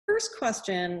first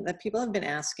question that people have been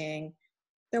asking,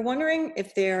 they're wondering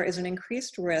if there is an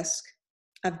increased risk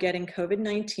of getting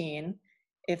COVID-19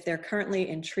 if they're currently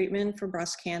in treatment for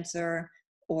breast cancer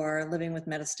or living with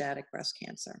metastatic breast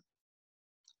cancer.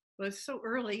 Well, it's so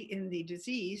early in the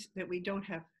disease that we don't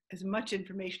have as much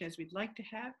information as we'd like to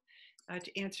have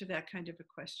to answer that kind of a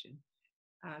question.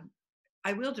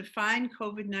 I will define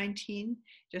COVID-19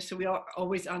 just so we are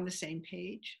always on the same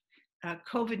page.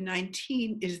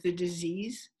 COVID-19 is the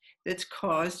disease that's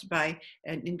caused by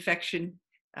an infection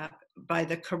by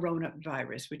the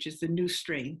coronavirus, which is the new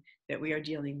strain that we are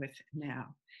dealing with now.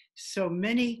 So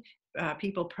many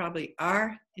people probably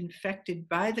are infected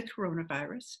by the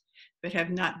coronavirus, but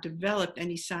have not developed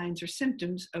any signs or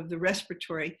symptoms of the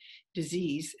respiratory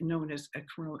disease known as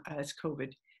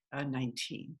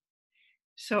COVID-19.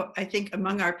 So I think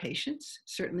among our patients,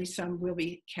 certainly some will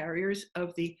be carriers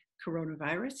of the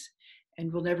coronavirus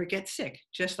and will never get sick,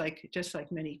 just like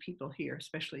many people here,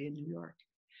 especially in New York.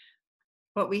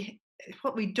 What we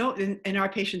don't, and our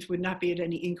patients would not be at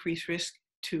any increased risk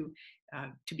to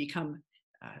become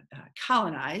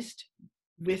colonized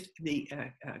with the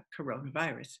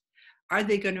coronavirus. Are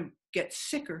they going to get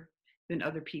sicker than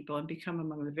other people and become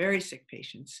among the very sick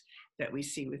patients that we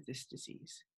see with this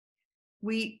disease?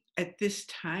 At this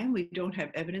time, we don't have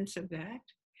evidence of that.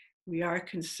 We are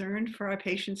concerned for our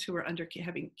patients who are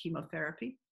having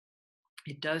chemotherapy.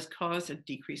 It does cause a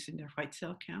decrease in their white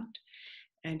cell count.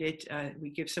 And we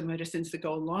give some medicines that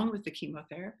go along with the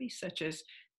chemotherapy, such as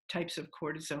types of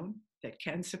cortisone that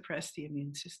can suppress the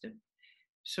immune system.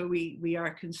 So we are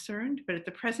concerned, but at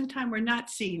the present time, we're not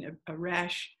seeing a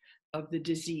rash of the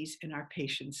disease in our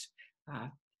patients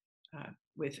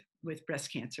with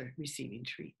breast cancer receiving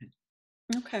treatment.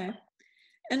 Okay.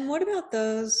 And what about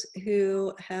those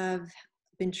who have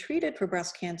been treated for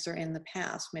breast cancer in the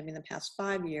past, maybe in the past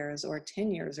 5 years or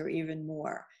 10 years or even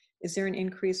more? Is there an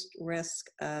increased risk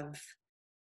of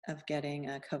getting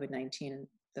COVID-19 in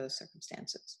those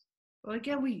circumstances? Well,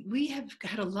 again, we have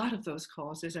had a lot of those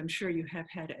calls, as I'm sure you have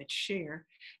had at Share,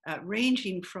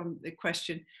 ranging from the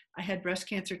question, I had breast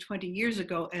cancer 20 years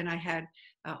ago and I had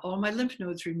all my lymph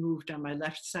nodes removed on my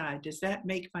left side. Does that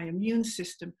make my immune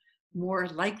system more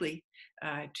likely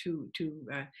to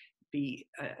be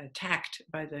attacked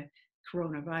by the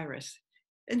coronavirus?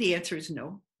 And the answer is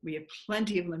no. We have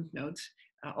plenty of lymph nodes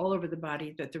all over the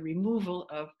body, that the removal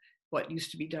of what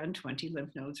used to be done, 20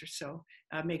 lymph nodes or so,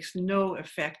 makes no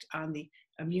effect on the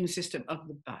immune system of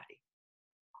the body.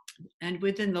 And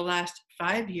within the last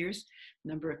 5 years, a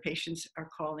number of patients are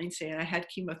calling saying, I had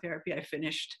chemotherapy I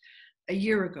finished a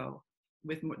year ago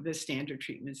with the standard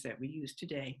treatments that we use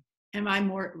today. Am I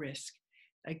more at risk?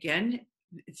 Again,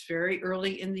 it's very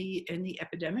early in the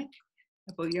epidemic,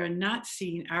 but we are not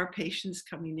seeing our patients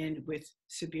coming in with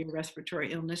severe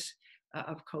respiratory illness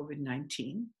of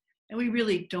COVID-19. And we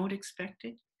really don't expect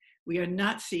it. We are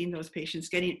not seeing those patients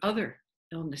getting other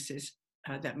illnesses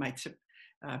that might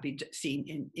be seen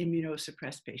in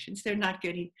immunosuppressed patients. They're not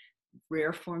getting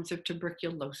rare forms of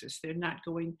tuberculosis. They're not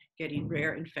getting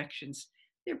rare infections.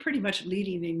 They're pretty much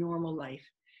leading a normal life.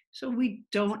 So we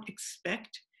don't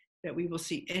expect that we will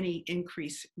see any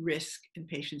increased risk in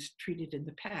patients treated in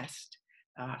the past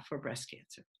for breast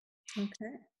cancer.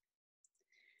 Okay.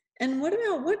 And what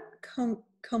about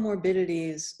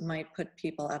comorbidities might put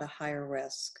people at a higher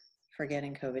risk for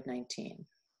getting COVID-19?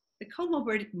 The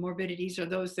comorbidities are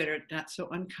those that are not so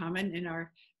uncommon in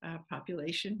our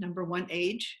population. Number one,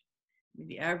 age. I mean,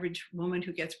 the average woman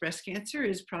who gets breast cancer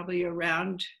is probably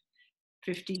around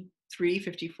 53,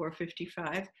 54,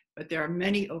 55, but there are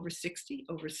many over 60,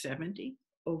 over 70,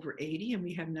 over 80, and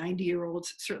we have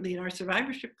 90-year-olds, certainly in our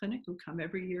survivorship clinic, who come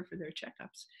every year for their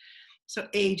checkups. So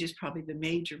age is probably the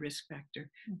major risk factor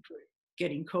for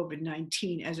getting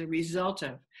COVID-19 as a result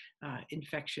of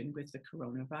infection with the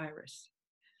coronavirus.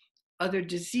 Other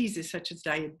diseases such as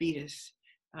diabetes,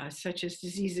 such as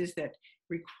diseases that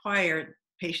require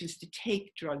patients to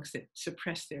take drugs that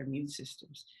suppress their immune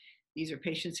systems. These are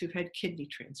patients who've had kidney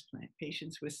transplant,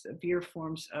 patients with severe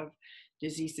forms of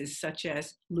diseases such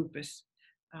as lupus,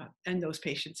 and those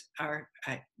patients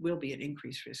will be at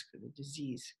increased risk for the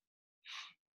disease.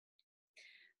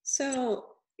 So,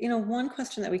 one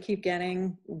question that we keep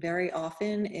getting very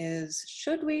often is,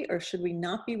 should we or should we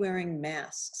not be wearing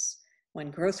masks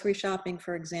when grocery shopping,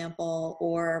 for example,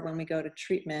 or when we go to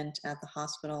treatment at the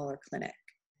hospital or clinic?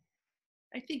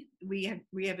 I think we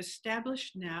have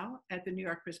established now at the New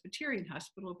York Presbyterian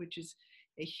Hospital, which is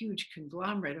a huge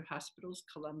conglomerate of hospitals,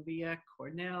 Columbia,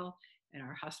 Cornell, and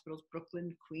our hospitals,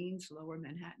 Brooklyn, Queens, Lower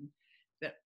Manhattan,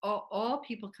 that all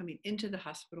people coming into the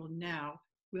hospital now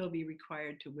will be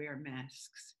required to wear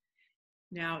masks.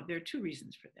 Now, there are two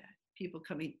reasons for that. People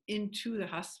coming into the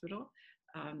hospital,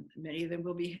 many of them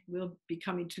will be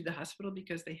coming to the hospital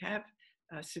because they have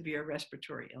severe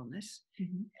respiratory illness.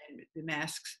 Mm-hmm. And the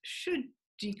masks should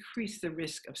decrease the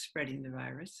risk of spreading the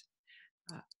virus.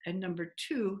 And number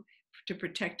two, to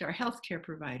protect our healthcare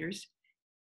providers,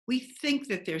 we think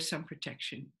that there's some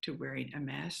protection to wearing a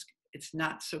mask. It's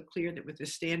not so clear that with the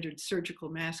standard surgical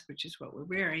mask, which is what we're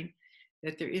wearing,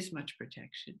 that there is much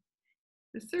protection.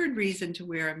 The third reason to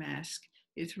wear a mask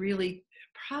is really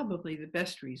probably the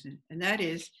best reason, and that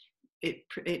is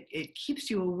it keeps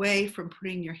you away from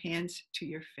putting your hands to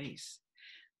your face.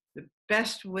 The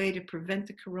best way to prevent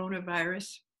the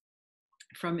coronavirus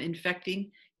from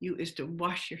infecting you is to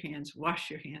wash your hands, wash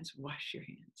your hands, wash your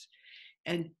hands.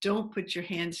 And don't put your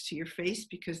hands to your face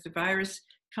because the virus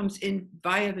comes in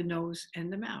via the nose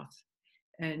and the mouth.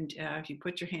 And if you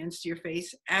put your hands to your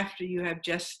face after you have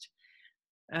just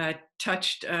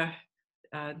touched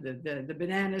the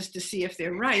bananas to see if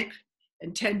they're ripe,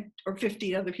 and 10 or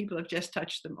 15 other people have just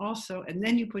touched them also, and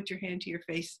then you put your hand to your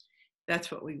face,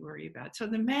 that's what we worry about. So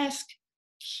the mask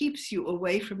keeps you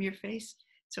away from your face.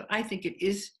 So I think it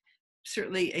is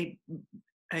certainly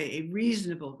a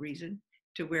reasonable reason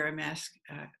to wear a mask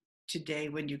today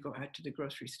when you go out to the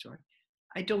grocery store.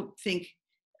 I don't think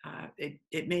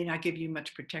it may not give you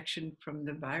much protection from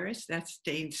the virus. That's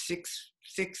staying six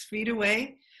feet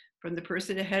away from the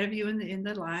person ahead of you in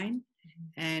the line,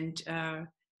 and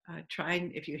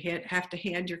trying, if you have to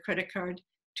hand your credit card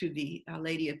to the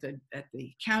lady at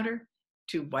the counter,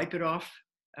 to wipe it off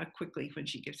quickly when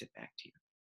she gives it back to you.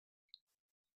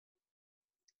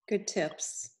 Good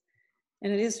tips.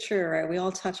 And it is true, right? We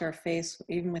all touch our face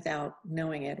even without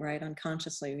knowing it, right?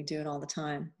 Unconsciously, we do it all the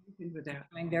time. Without.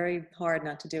 Trying very hard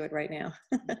not to do it right now.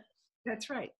 That's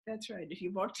right. That's right. If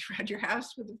you walked around your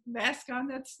house with a mask on,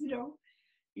 that's,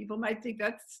 people might think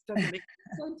that doesn't make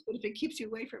sense, but if it keeps you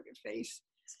away from your face,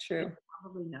 it's true. It's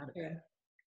probably not a bad.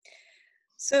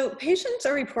 So patients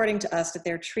are reporting to us that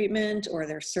their treatment or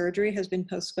their surgery has been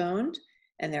postponed,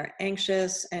 and they're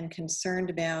anxious and concerned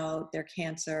about their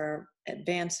cancer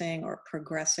advancing or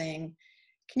progressing.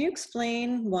 Can you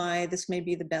explain why this may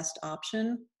be the best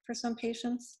option for some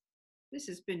patients? This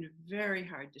has been a very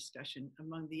hard discussion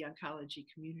among the oncology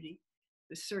community,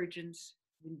 the surgeons,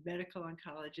 the medical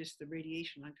oncologists, the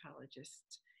radiation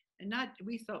oncologists. And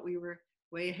we thought we were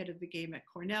way ahead of the game at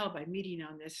Cornell by meeting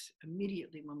on this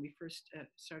immediately when we first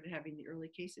started having the early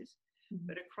cases. Mm-hmm.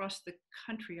 But across the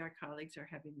country, our colleagues are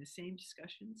having the same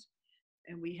discussions.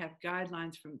 And we have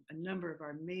guidelines from a number of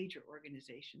our major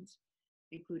organizations,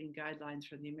 including guidelines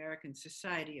from the American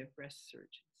Society of Breast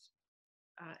Surgeons.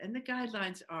 And the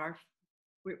guidelines are,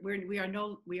 we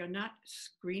are not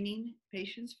screening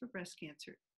patients for breast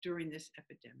cancer during this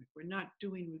epidemic. We're not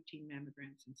doing routine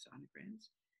mammograms and sonograms.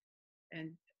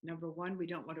 And number one, we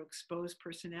don't want to expose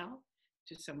personnel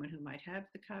to someone who might have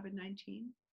the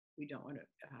COVID-19. We don't want to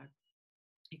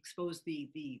expose the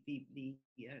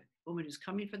woman who's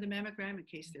coming for the mammogram in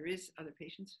case there is other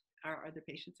patients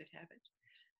that have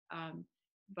it.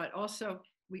 But also,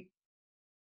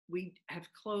 we have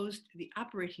closed the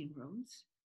operating rooms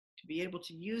to be able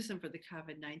to use them for the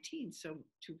COVID-19. So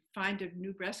to find a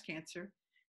new breast cancer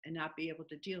and not be able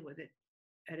to deal with it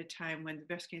at a time when the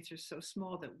breast cancer is so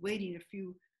small that waiting a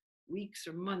few weeks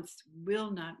or months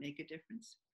will not make a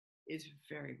difference is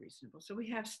very reasonable. So we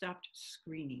have stopped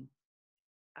screening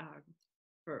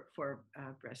for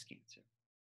breast cancer.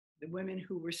 The women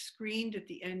who were screened at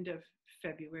the end of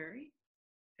February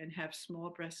and have small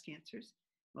breast cancers,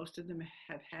 most of them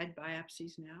have had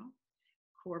biopsies now,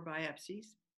 core biopsies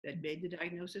that made the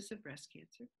diagnosis of breast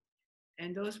cancer.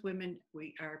 And those women,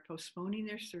 we are postponing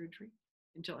their surgery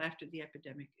until after the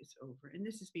epidemic is over. And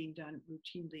this is being done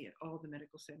routinely at all the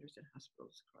medical centers and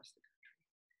hospitals across the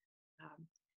country.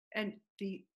 And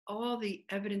all the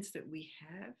evidence that we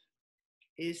have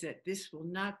is that this will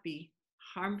not be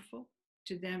harmful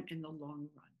to them in the long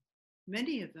run.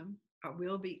 Many of them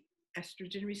will be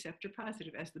estrogen receptor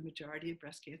positive, as the majority of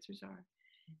breast cancers are.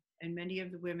 And many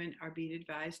of the women are being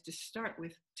advised to start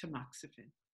with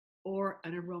tamoxifen or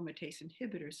an aromatase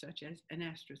inhibitor such as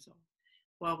anastrozole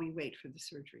while we wait for the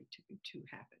surgery to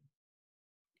happen.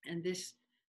 And this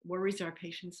worries our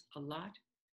patients a lot,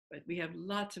 but we have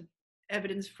lots of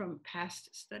evidence from past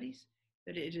studies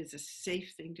that it is a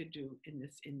safe thing to do in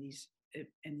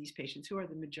these patients, who are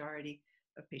the majority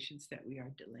of patients that we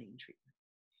are delaying treatment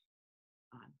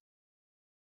on.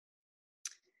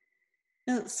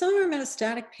 Now, some are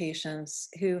metastatic patients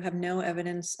who have no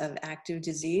evidence of active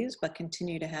disease but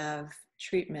continue to have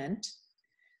treatment,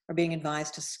 are being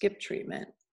advised to skip treatment.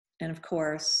 And of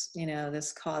course,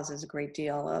 this causes a great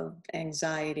deal of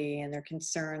anxiety, and they're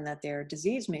concerned that their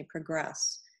disease may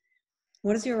progress.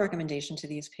 What is your recommendation to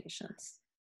these patients?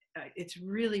 It's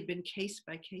really been case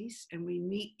by case, and we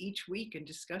meet each week and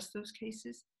discuss those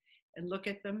cases and look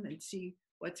at them and see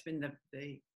what's been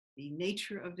the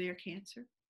nature of their cancer.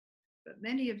 But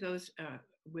many of those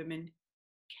women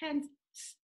can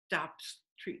stop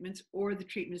treatments, or the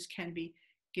treatments can be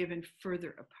given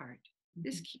further apart. Mm-hmm.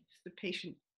 This keeps the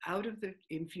patient out of the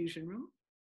infusion room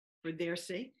for their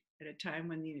sake at a time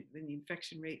when the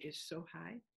infection rate is so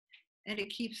high. And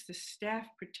it keeps the staff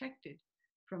protected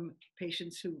from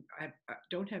patients who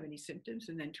don't have any symptoms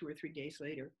and then 2 or 3 days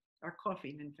later are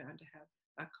coughing and found to have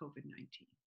COVID-19.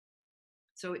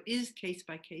 So it is case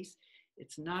by case.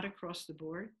 It's not across the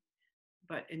board,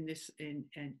 but in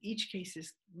each case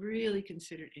is really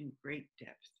considered in great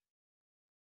depth.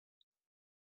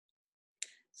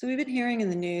 So we've been hearing in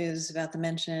the news about the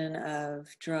mention of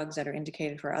drugs that are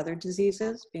indicated for other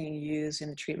diseases being used in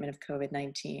the treatment of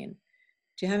COVID-19.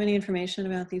 Do you have any information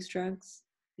about these drugs?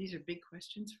 These are big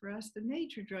questions for us. The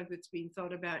major drug that's being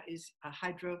thought about is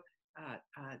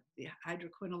the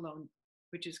hydroquinone,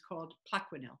 which is called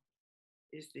Plaquenil,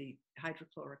 is the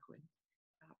hydrochloroquine,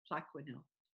 Plaquenil.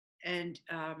 And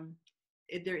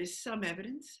there is some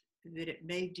evidence that it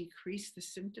may decrease the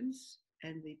symptoms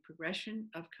and the progression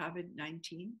of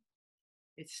COVID-19.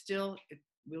 It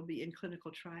will be in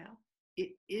clinical trial.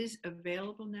 It is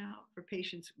available now for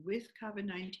patients with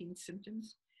COVID-19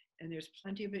 symptoms, and there's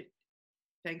plenty of it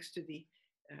thanks to the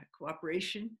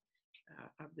cooperation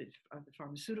of the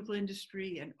pharmaceutical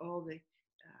industry and all the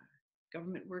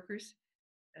government workers,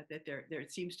 that there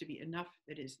seems to be enough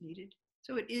that is needed.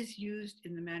 So it is used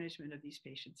in the management of these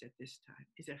patients at this time.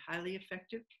 Is it highly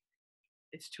effective?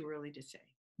 It's too early to say.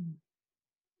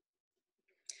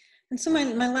 And so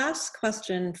my last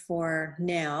question for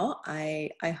now, I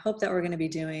hope that we're going to be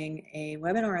doing a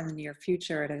webinar in the near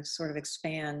future to sort of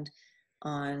expand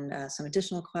on some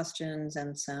additional questions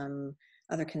and some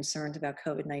other concerns about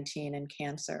COVID-19 and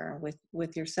cancer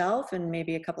with yourself and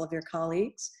maybe a couple of your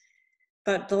colleagues.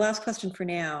 But the last question for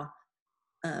now,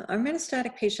 our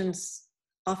metastatic patients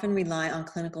often rely on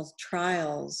clinical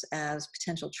trials as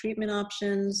potential treatment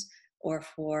options or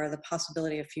for the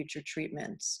possibility of future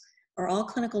treatments. Are all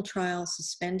clinical trials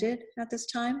suspended at this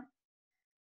time?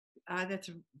 That's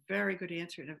a very good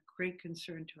answer and a great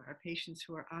concern to our patients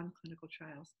who are on clinical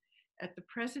trials. At the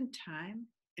present time,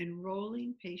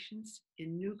 enrolling patients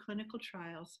in new clinical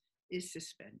trials is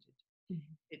suspended.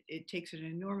 Mm-hmm. It takes an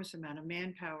enormous amount of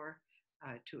manpower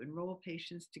to enroll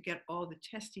patients, to get all the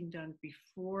testing done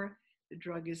before the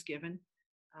drug is given.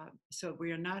 So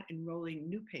we are not enrolling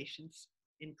new patients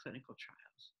in clinical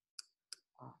trials.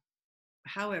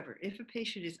 However, if a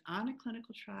patient is on a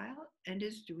clinical trial and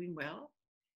is doing well,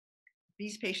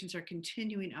 these patients are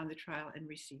continuing on the trial and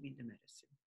receiving the medicine.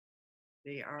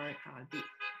 They are the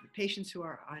patients who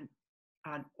are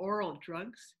on oral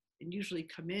drugs and usually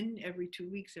come in every 2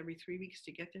 weeks, every 3 weeks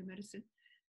to get their medicine.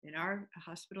 In our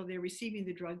hospital, they're receiving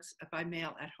the drugs by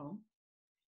mail at home.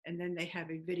 And then they have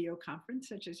a video conference,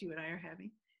 such as you and I are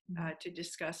having, to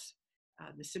discuss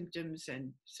the symptoms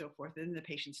and so forth. And then the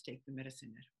patients take the medicine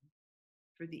at home.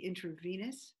 For the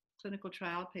intravenous clinical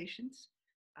trial patients,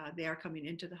 they are coming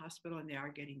into the hospital and they are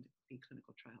getting the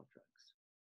clinical trial drugs.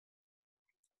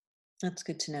 That's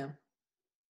good to know.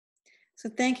 So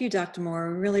thank you, Dr.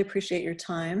 Moore. We really appreciate your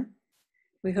time.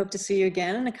 We hope to see you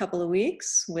again in a couple of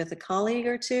weeks with a colleague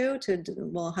or two.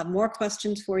 We'll have more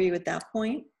questions for you at that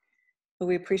point, but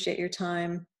we appreciate your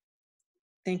time.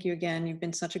 Thank you again. You've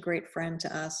been such a great friend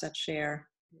to us at SHARE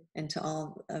and to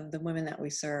all of the women that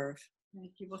we serve.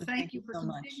 Thank you. Well, thank you for so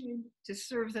continuing to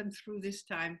serve them through this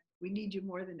time. We need you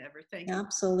more than ever. Thank you.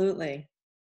 Absolutely.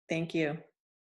 Thank you.